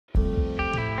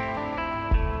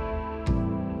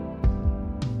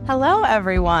Hello,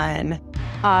 everyone.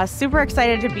 Super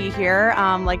excited to be here.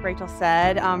 Like Rachel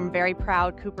said, I'm very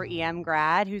proud Cooper EM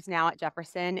grad who's now at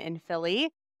Jefferson in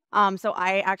Philly. So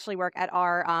I actually work at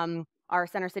our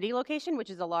Center City location, which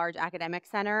is a large academic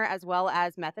center, as well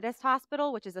as Methodist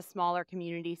Hospital, which is a smaller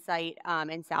community site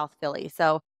in South Philly.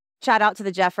 So shout out to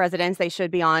the Jeff residents. They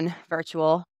should be on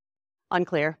virtual,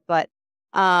 unclear, but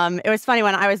it was funny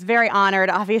when I was very honored,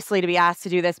 obviously, to be asked to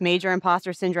do this major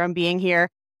imposter syndrome being here.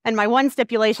 And my one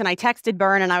stipulation, I texted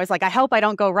Bern and I was like, I hope I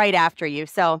don't go right after you.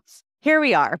 So here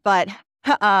we are, but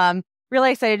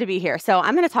really excited to be here. So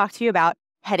I'm going to talk to you about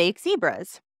headache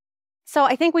zebras. So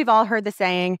I think we've all heard the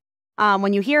saying,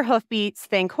 when you hear hoofbeats,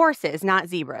 think horses, not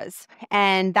zebras.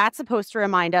 And that's supposed to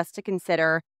remind us to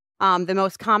consider the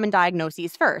most common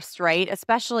diagnoses first, right?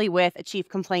 Especially with a chief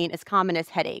complaint as common as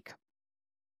headache.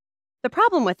 The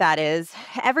problem with that is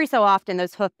every so often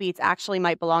those hoofbeats actually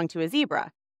might belong to a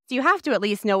zebra. So you have to at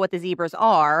least know what the zebras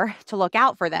are to look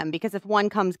out for them, because if one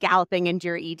comes galloping into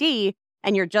your ED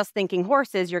and you're just thinking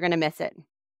horses, you're going to miss it.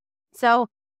 So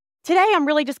today I'm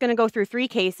really just going to go through 3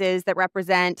 cases that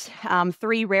represent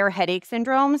 3 rare headache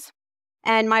syndromes.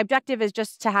 And my objective is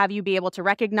just to have you be able to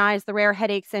recognize the rare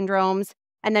headache syndromes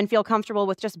and then feel comfortable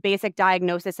with just basic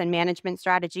diagnosis and management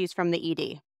strategies from the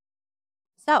ED.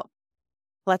 So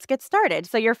let's get started.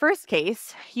 So your first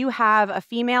case, you have a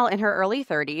female in her early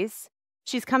 30s.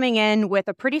 She's coming in with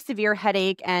a pretty severe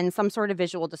headache and some sort of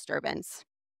visual disturbance.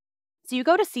 So you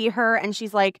go to see her and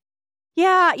she's like,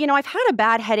 yeah, I've had a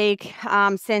bad headache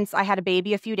since I had a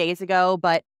baby a few days ago,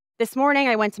 but this morning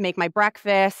I went to make my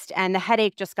breakfast and the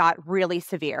headache just got really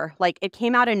severe. Like it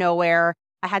came out of nowhere.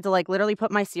 I had to literally put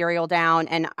my cereal down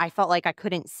and I felt like I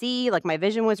couldn't see, like my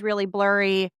vision was really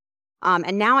blurry.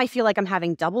 And now I feel like I'm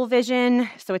having double vision.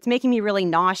 So it's making me really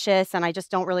nauseous and I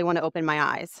just don't really want to open my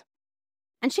eyes.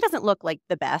 And she doesn't look like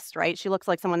the best, right? She looks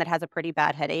like someone that has a pretty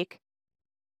bad headache.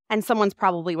 And someone's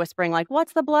probably whispering like,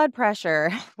 what's the blood pressure?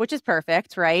 Which is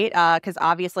perfect, right? Because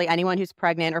obviously anyone who's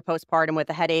pregnant or postpartum with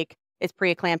a headache is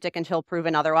preeclamptic until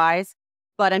proven otherwise.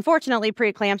 But unfortunately,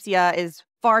 preeclampsia is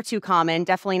far too common,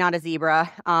 definitely not a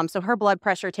zebra. So her blood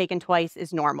pressure taken twice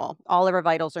is normal. All of her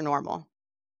vitals are normal.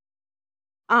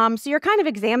 So you're kind of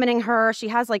examining her. She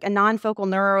has a non-focal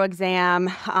neuro exam,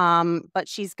 but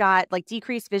she's got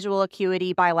decreased visual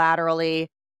acuity bilaterally.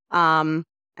 And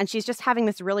she's just having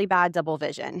this really bad double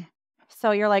vision.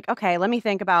 So you're like, okay, let me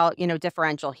think about,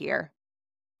 differential here.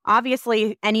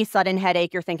 Obviously, any sudden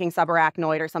headache, you're thinking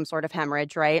subarachnoid or some sort of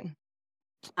hemorrhage, right?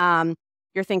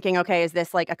 You're thinking, okay, is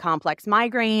this a complex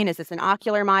migraine? Is this an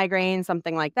ocular migraine?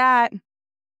 Something like that.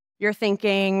 You're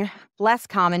thinking less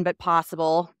common, but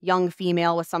possible, young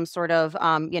female with some sort of,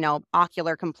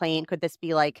 ocular complaint. Could this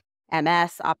be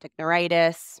MS, optic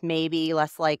neuritis? Maybe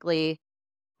less likely.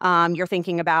 You're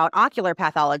thinking about ocular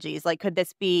pathologies. Could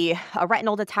this be a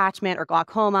retinal detachment or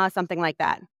glaucoma, something like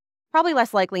that? Probably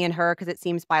less likely in her because it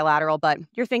seems bilateral, but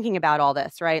you're thinking about all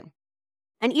this, right?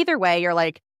 And either way, you're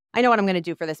like, I know what I'm going to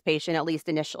do for this patient, at least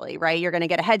initially, right? You're going to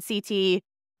get a head CT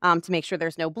to make sure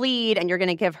there's no bleed, and you're going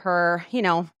to give her,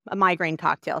 a migraine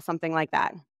cocktail, something like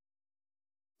that.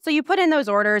 So you put in those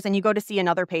orders and you go to see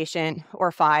another patient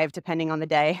or 5, depending on the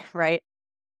day, right?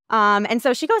 And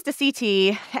so she goes to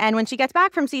CT, and when she gets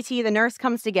back from CT, the nurse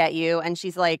comes to get you, and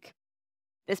she's like,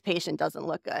 this patient doesn't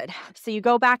look good. So you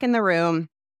go back in the room,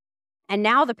 and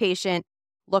now the patient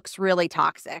looks really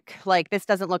toxic. This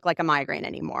doesn't look like a migraine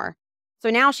anymore. So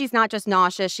now she's not just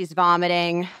nauseous, she's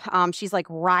vomiting. She's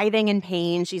writhing in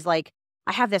pain. She's like,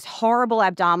 I have this horrible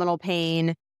abdominal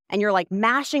pain. And you're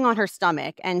mashing on her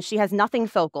stomach and she has nothing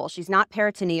focal. She's not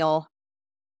peritoneal.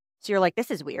 So you're like,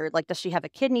 this is weird. Does she have a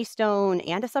kidney stone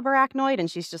and a subarachnoid? And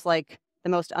she's just the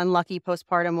most unlucky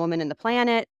postpartum woman in the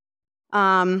planet.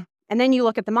 And then you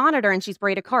look at the monitor and she's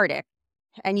bradycardic.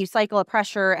 And you cycle a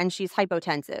pressure and she's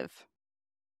hypotensive.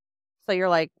 So you're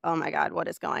like, oh my God, what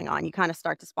is going on? You kind of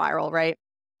start to spiral, right?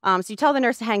 So you tell the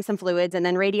nurse to hang some fluids and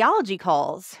then radiology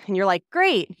calls. And you're like,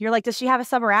 great. You're like, does she have a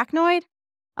subarachnoid?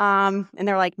 And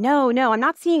they're like, no, I'm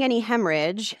not seeing any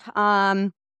hemorrhage.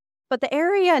 But the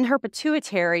area in her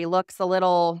pituitary looks a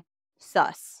little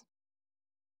sus.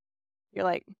 You're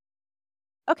like,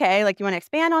 okay, you want to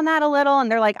expand on that a little? And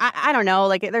they're like, I don't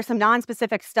know. There's some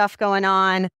non-specific stuff going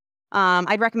on.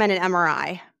 I'd recommend an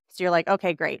MRI. So you're like,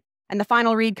 okay, great. And the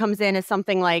final read comes in as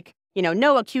something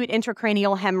no acute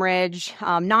intracranial hemorrhage,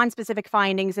 non-specific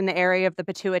findings in the area of the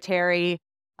pituitary,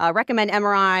 recommend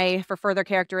MRI for further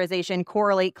characterization,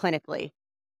 correlate clinically.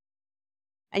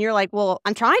 And you're like, well,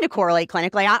 I'm trying to correlate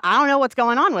clinically. I don't know what's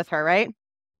going on with her, right?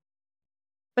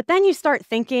 But then you start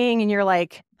thinking and you're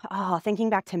like, thinking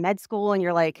back to med school and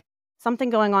you're like, something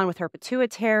going on with her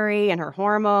pituitary and her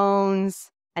hormones.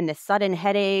 and this sudden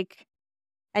headache.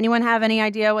 Anyone have any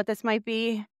idea what this might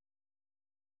be?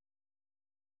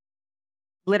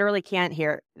 Literally can't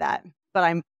hear that,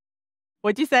 but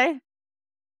what'd you say?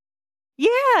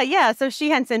 Yeah. So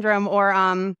Sheehan syndrome or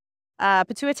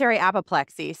pituitary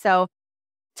apoplexy. So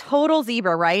total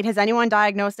zebra, right? Has anyone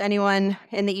diagnosed anyone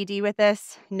in the ED with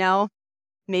this? No?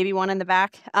 Maybe one in the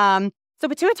back. So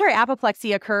pituitary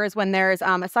apoplexy occurs when there's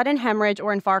a sudden hemorrhage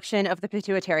or infarction of the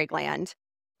pituitary gland.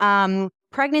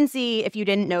 Pregnancy, if you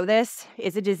didn't know this,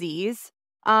 is a disease.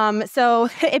 So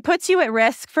it puts you at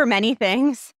risk for many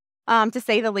things, to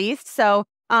say the least. So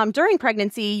during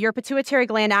pregnancy, your pituitary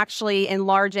gland actually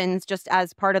enlarges just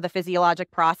as part of the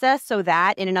physiologic process. So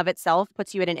that in and of itself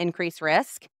puts you at an increased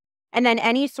risk. And then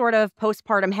any sort of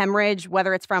postpartum hemorrhage,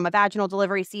 whether it's from a vaginal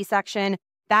delivery, C-section,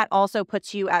 that also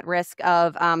puts you at risk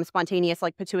of spontaneous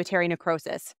like pituitary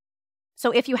necrosis.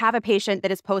 So if you have a patient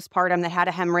that is postpartum that had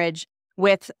a hemorrhage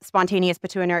with spontaneous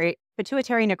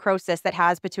pituitary necrosis that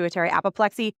has pituitary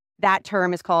apoplexy, that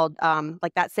term is called,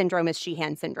 like that syndrome is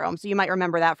Sheehan syndrome. So you might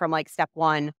remember that from like step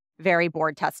 1, very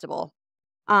board testable.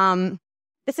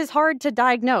 This is hard to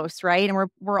diagnose, right? And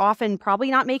we're often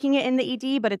probably not making it in the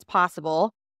ED, but it's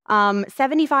possible.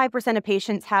 75% of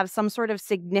patients have some sort of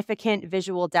significant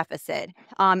visual deficit.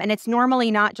 And it's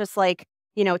normally not just like,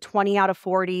 20 out of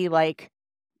 40, like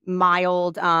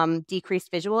mild decreased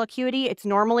visual acuity. It's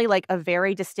normally like a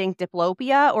very distinct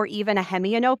diplopia or even a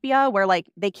hemianopia where like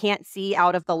they can't see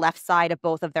out of the left side of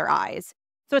both of their eyes.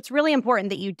 So it's really important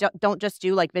that you don't just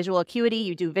do like visual acuity,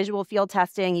 you do visual field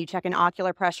testing, you check in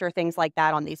ocular pressure, things like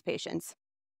that on these patients.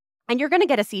 And you're going to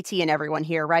get a CT in everyone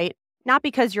here, right? Not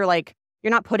because you're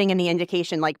not putting in the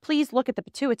indication like, please look at the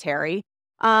pituitary,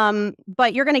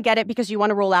 but you're going to get it because you want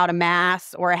to rule out a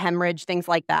mass or a hemorrhage, things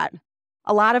like that.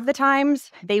 A lot of the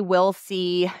times, they will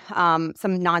see some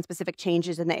nonspecific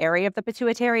changes in the area of the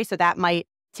pituitary, so that might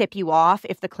tip you off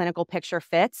if the clinical picture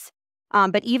fits.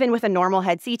 But even with a normal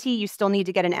head CT, you still need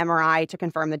to get an MRI to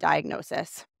confirm the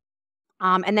diagnosis.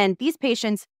 And then these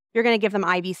patients, you're going to give them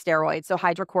IV steroids, so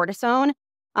hydrocortisone,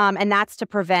 and that's to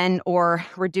prevent or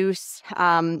reduce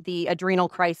the adrenal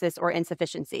crisis or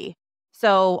insufficiency.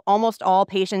 So almost all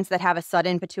patients that have a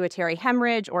sudden pituitary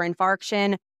hemorrhage or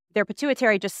infarction, their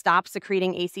pituitary just stops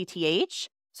secreting ACTH,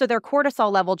 so their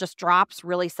cortisol level just drops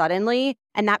really suddenly,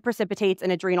 and that precipitates an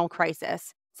adrenal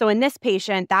crisis. So in this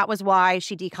patient, that was why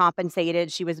she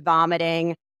decompensated. She was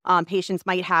vomiting. Patients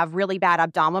might have really bad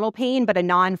abdominal pain, but a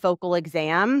non-focal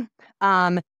exam.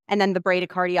 And then the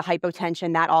bradycardia,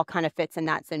 hypotension, that all kind of fits in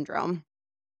that syndrome.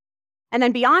 And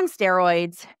then beyond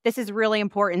steroids, this is really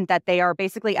important that they are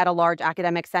basically at a large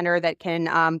academic center that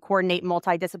can coordinate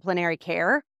multidisciplinary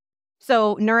care.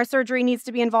 So neurosurgery needs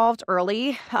to be involved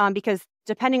early because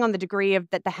depending on the degree of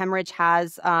that the hemorrhage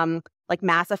has like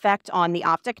mass effect on the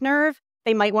optic nerve,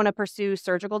 they might want to pursue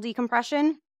surgical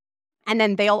decompression. And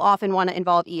then they'll often want to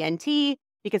involve ENT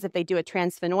because if they do a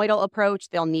transsphenoidal approach,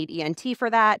 they'll need ENT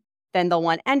for that. Then they'll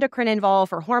want endocrine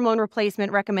involved for hormone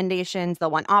replacement recommendations.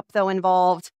 They'll want optho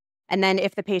involved. And then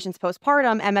if the patient's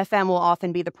postpartum, MFM will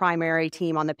often be the primary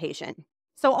team on the patient.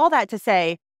 So all that to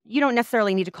say, you don't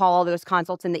necessarily need to call all those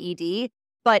consults in the ED,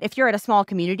 but if you're at a small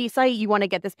community site, you want to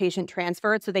get this patient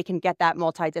transferred so they can get that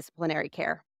multidisciplinary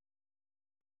care.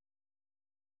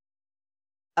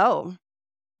 Oh,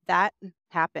 that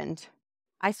happened.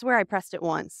 I swear I pressed it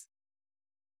once.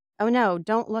 Oh no,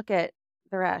 don't look at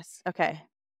the rest. Okay.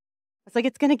 It's like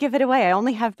it's going to give it away. I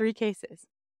only have 3 cases.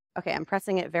 Okay, I'm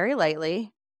pressing it very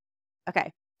lightly.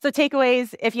 Okay. So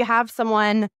takeaways, if you have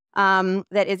someone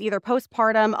that is either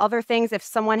postpartum, other things, if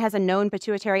someone has a known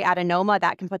pituitary adenoma,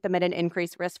 that can put them at an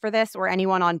increased risk for this, or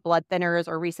anyone on blood thinners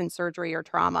or recent surgery or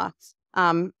trauma.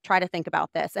 Try to think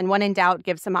about this. And when in doubt,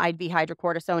 give some IV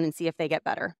hydrocortisone and see if they get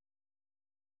better.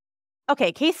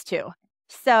 Okay, case 2.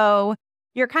 So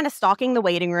you're kind of stalking the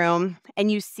waiting room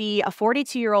and you see a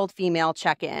 42-year-old female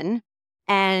check in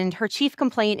and her chief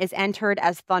complaint is entered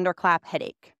as thunderclap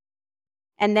headache.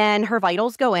 And then her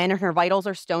vitals go in and her vitals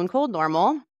are stone cold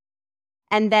normal.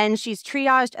 And then she's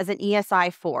triaged as an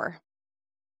ESI 4.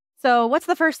 So what's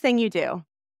the first thing you do?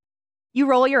 You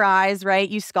roll your eyes, right?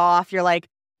 You scoff. You're like,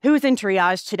 who's in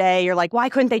triage today? You're like, why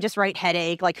couldn't they just write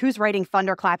headache? Like, who's writing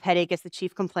thunderclap headache as the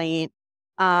chief complaint?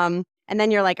 And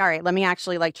then you're like, all right, let me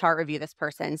actually like chart review this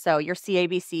person. So your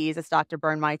CABCs, as Dr.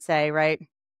 Byrne might say, right?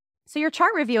 So you're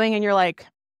chart reviewing and you're like,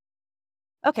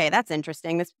 okay, that's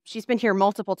interesting. She's been here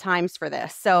multiple times for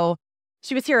this. So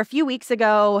she was here a few weeks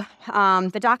ago.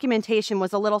 The documentation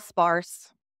was a little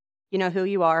sparse. You know who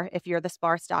you are if you're the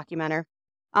sparse documenter.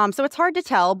 So it's hard to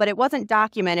tell, but it wasn't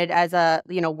documented as a,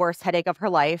 worst headache of her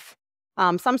life.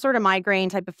 Some sort of migraine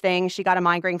type of thing. She got a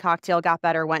migraine cocktail, got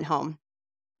better, went home.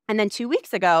 And then 2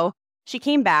 weeks ago, she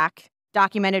came back,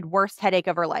 documented worst headache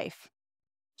of her life.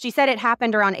 She said it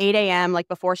happened around 8 a.m., like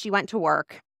before she went to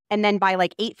work. And then by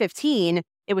like 8:15,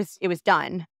 it was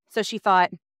done. So she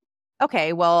thought,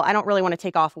 okay, well, I don't really want to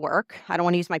take off work. I don't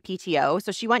want to use my PTO.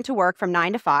 So she went to work from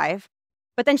 9 to 5.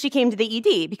 But then she came to the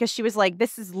ED because she was like,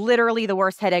 this is literally the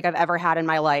worst headache I've ever had in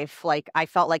my life. Like, I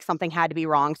felt like something had to be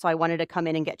wrong. So I wanted to come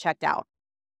in and get checked out.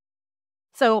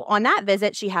 So on that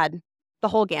visit, she had the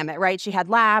whole gamut, right? She had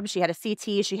labs, she had a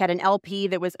CT, she had an LP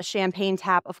that was a champagne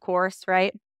tap, of course,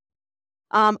 right?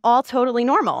 All totally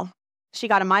normal. She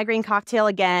got a migraine cocktail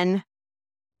again.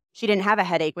 She didn't have a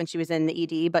headache when she was in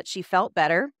the ED, but she felt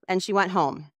better and she went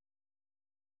home.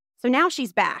 So now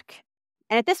she's back.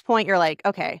 And at this point, you're like,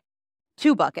 okay,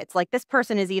 2 buckets. Like, this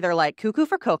person is either like cuckoo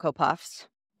for Cocoa Puffs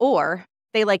or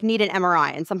they like need an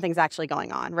MRI and something's actually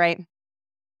going on, right?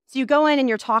 So you go in and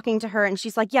you're talking to her and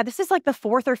she's like, yeah, this is like the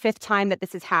 4th or 5th time that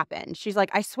this has happened. She's like,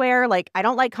 I swear, like, I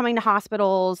don't like coming to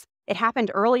hospitals. It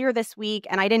happened earlier this week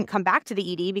and I didn't come back to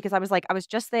the ED because I was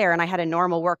just there and I had a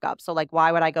normal workup. So like,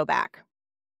 why would I go back?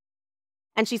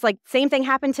 And she's like, same thing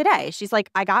happened today. She's like,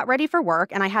 I got ready for work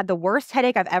and I had the worst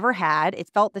headache I've ever had. It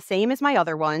felt the same as my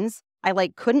other ones. I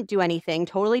like couldn't do anything,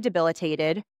 totally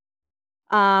debilitated.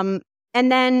 And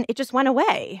then it just went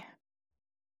away.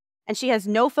 And she has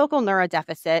no focal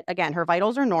neurodeficit. Again, her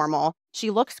vitals are normal. She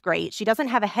looks great. She doesn't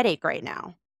have a headache right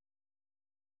now.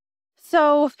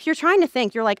 So if you're trying to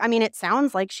think, you're like, I mean, it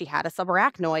sounds like she had a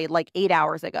subarachnoid like 8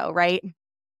 hours ago, right?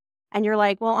 And you're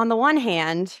like, well, on the one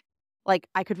hand, like,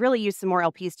 I could really use some more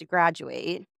LPs to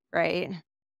graduate, right?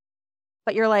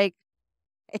 But you're like,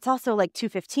 it's also like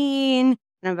 2:15 and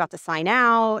I'm about to sign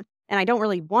out and I don't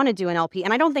really want to do an LP.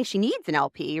 And I don't think she needs an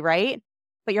LP, right?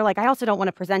 But you're like, I also don't want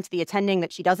to present to the attending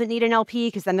that she doesn't need an LP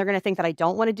because then they're going to think that I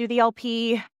don't want to do the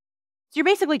LP. So you're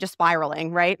basically just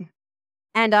spiraling, right?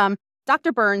 And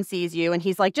Dr. Burns sees you and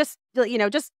he's like, just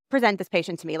present this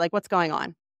patient to me. Like, what's going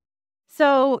on?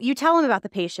 So you tell him about the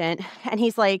patient and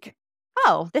he's like,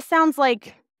 oh, this sounds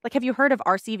like, have you heard of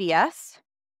RCVS?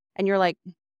 And you're like,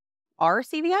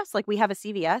 RCVS? Like, we have a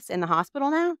CVS in the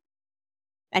hospital now?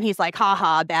 And he's like,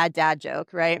 haha, bad dad joke,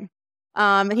 right?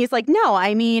 And he's like, no,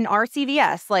 I mean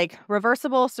RCVS, like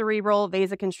reversible cerebral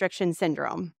vasoconstriction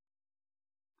syndrome.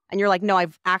 And you're like, no,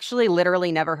 I've actually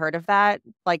literally never heard of that.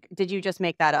 Like, did you just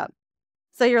make that up?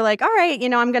 So you're like, all right,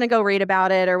 I'm going to go read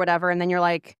about it or whatever. And then you're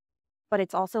like, but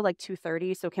it's also like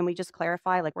 2:30. So can we just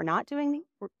clarify? Like, we're not doing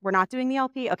the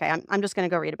LP. Okay. I'm just going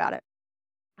to go read about it.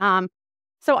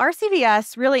 So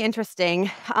RCVS, really interesting.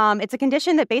 It's a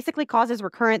condition that basically causes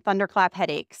recurrent thunderclap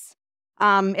headaches.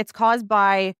 It's caused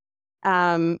by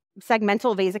segmental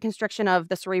vasoconstriction of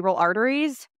the cerebral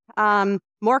arteries.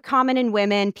 More common in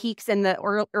women, peaks in the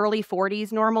early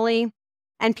 40s normally.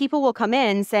 And people will come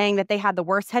in saying that they had the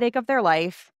worst headache of their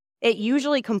life. It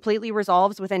usually completely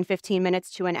resolves within 15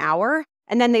 minutes to an hour,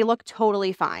 and then they look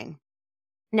totally fine.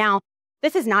 Now,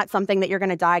 this is not something that you're going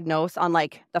to diagnose on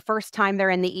like the first time they're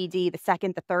in the ED, the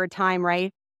second, the third time,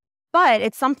 right? But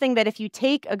it's something that if you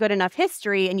take a good enough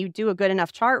history and you do a good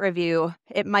enough chart review,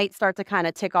 it might start to kind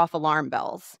of tick off alarm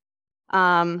bells.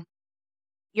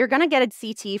 You're going to get a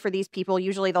CT for these people.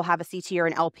 Usually they'll have a CT or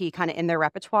an LP kind of in their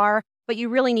repertoire, but you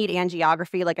really need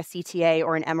angiography like a CTA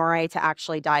or an MRI to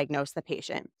actually diagnose the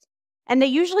patient. And they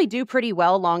usually do pretty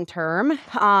well long-term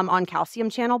on calcium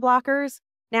channel blockers.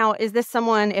 Now, is this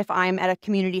someone, if I'm at a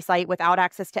community site without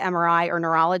access to MRI or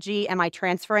neurology, am I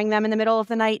transferring them in the middle of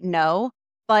the night? No.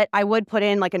 But I would put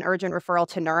in like an urgent referral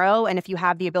to neuro. And if you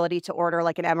have the ability to order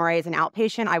like an MRI as an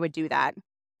outpatient, I would do that.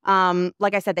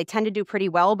 Like I said, they tend to do pretty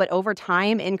well, but over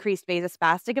time, increased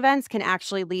vasospastic events can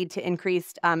actually lead to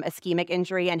increased ischemic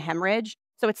injury and hemorrhage.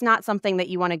 So it's not something that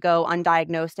you want to go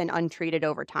undiagnosed and untreated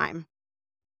over time.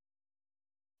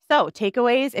 So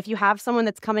takeaways, if you have someone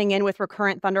that's coming in with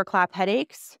recurrent thunderclap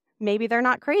headaches, maybe they're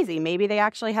not crazy. Maybe they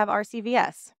actually have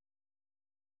RCVS.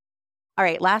 All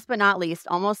right, last but not least,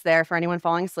 almost there for anyone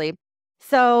falling asleep.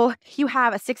 So you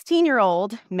have a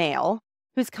 16-year-old male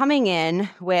who's coming in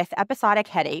with episodic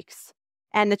headaches,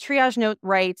 and the triage note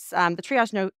writes, the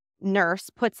triage note nurse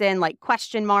puts in like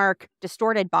question mark,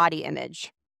 distorted body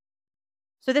image.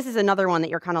 So this is another one that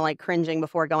you're kind of like cringing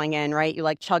before going in, right? You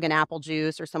like chug an apple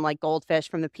juice or some like goldfish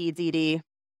from the peds ED.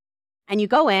 And you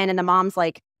go in and the mom's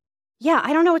like, yeah,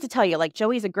 I don't know what to tell you. Like,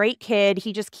 Joey's a great kid.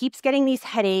 He just keeps getting these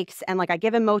headaches. And like, I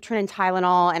give him Motrin and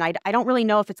Tylenol and I don't really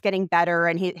know if it's getting better.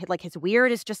 And he like his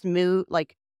weird is just mood,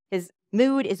 like his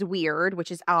mood is weird,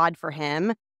 which is odd for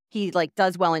him. He like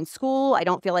does well in school. I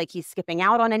don't feel like he's skipping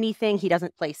out on anything. He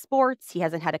doesn't play sports. He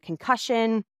hasn't had a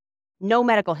concussion, no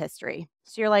medical history.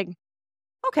 So you're like,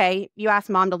 okay, you ask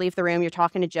mom to leave the room. You're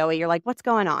talking to Joey. You're like, what's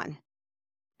going on?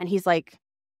 And he's like,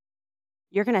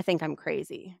 you're going to think I'm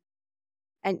crazy.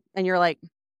 And you're like,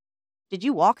 did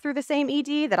you walk through the same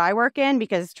ED that I work in?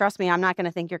 Because trust me, I'm not going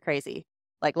to think you're crazy.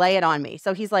 Like, lay it on me.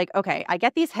 So he's like, okay, I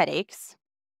get these headaches.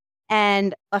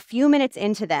 And a few minutes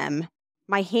into them,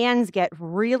 my hands get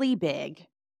really big.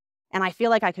 And I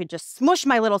feel like I could just smush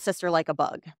my little sister like a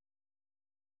bug.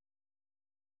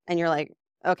 And you're like,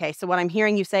 okay, so what I'm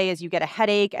hearing you say is you get a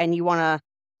headache and you want to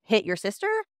hit your sister?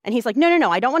 And he's like,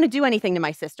 no, I don't want to do anything to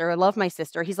my sister. I love my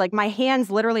sister. He's like, my hands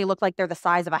literally look like they're the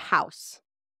size of a house.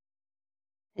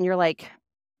 And you're like,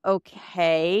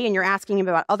 okay. And you're asking him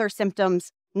about other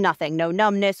symptoms. Nothing. No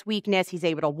numbness, weakness. He's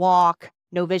able to walk.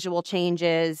 No visual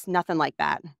changes. Nothing like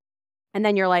that. And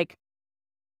then you're like,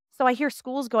 so I hear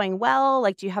school's going well.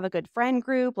 Like, do you have a good friend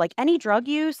group? Like, any drug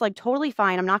use? Like, totally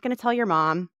fine. I'm not going to tell your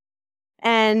mom.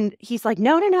 And he's like,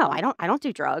 no, I don't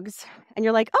do drugs. And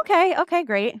you're like, okay,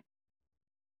 great.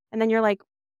 And then you're like,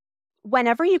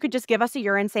 whenever you could just give us a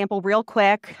urine sample real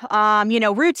quick,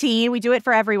 routine, we do it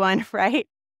for everyone, right?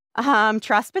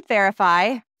 Trust but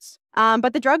verify.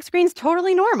 But the drug screen's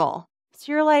totally normal.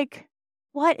 So you're like,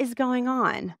 what is going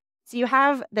on? So you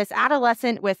have this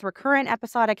adolescent with recurrent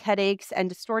episodic headaches and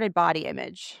distorted body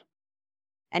image.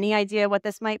 Any idea what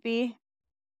this might be?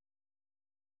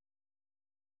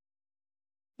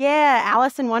 Yeah,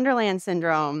 Alice in Wonderland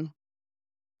syndrome.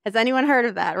 Has anyone heard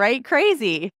of that, right?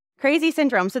 Crazy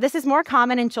syndrome. So this is more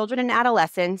common in children and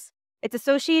adolescents. It's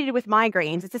associated with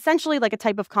migraines. It's essentially like a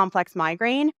type of complex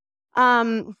migraine.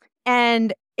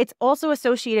 And it's also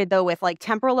associated, though, with like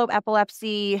temporal lobe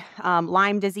epilepsy,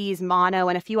 Lyme disease, mono,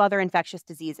 and a few other infectious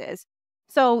diseases.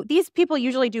 So these people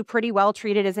usually do pretty well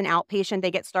treated as an outpatient. They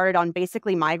get started on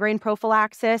basically migraine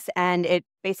prophylaxis, and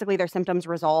basically their symptoms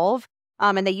resolve.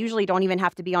 And they usually don't even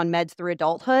have to be on meds through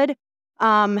adulthood.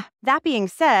 That being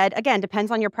said, again,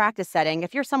 depends on your practice setting.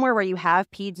 If you're somewhere where you have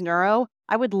peds neuro,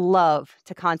 I would love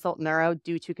to consult neuro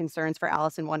due to concerns for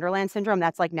Alice in Wonderland syndrome.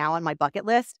 That's like now on my bucket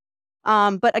list.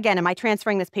 But again, am I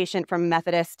transferring this patient from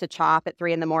Methodist to CHOP at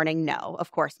 3 a.m? No, of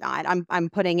course not. I'm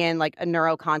putting in like a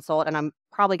neuro consult, and I'm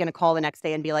probably going to call the next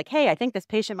day and be like, hey, I think this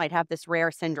patient might have this rare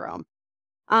syndrome.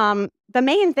 The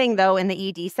main thing, though, in the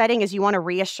ED setting is you want to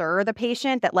reassure the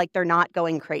patient that like they're not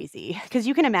going crazy. Because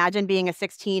you can imagine being a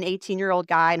 16, 18-year-old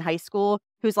guy in high school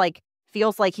who's like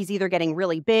feels like he's either getting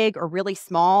really big or really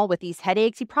small with these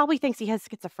headaches. He probably thinks he has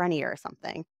schizophrenia or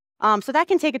something. So that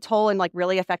can take a toll and like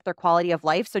really affect their quality of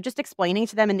life. So just explaining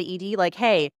to them in the ED, like,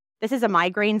 hey, this is a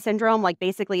migraine syndrome. Like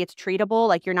basically it's treatable.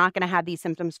 Like you're not going to have these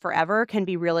symptoms forever can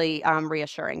be really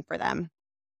reassuring for them.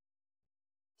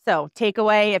 So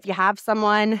takeaway, if you have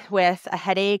someone with a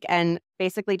headache and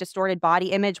basically distorted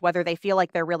body image, whether they feel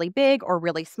like they're really big or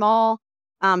really small,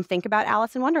 think about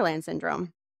Alice in Wonderland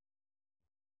syndrome.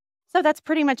 So that's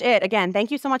pretty much it. Again,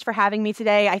 thank you so much for having me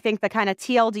today. I think the kind of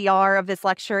TLDR of this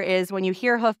lecture is when you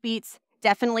hear hoofbeats,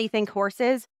 definitely think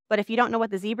horses. But if you don't know what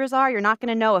the zebras are, you're not going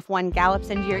to know if one gallops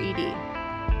into your ED.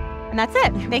 And that's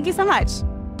it. Thank you so much.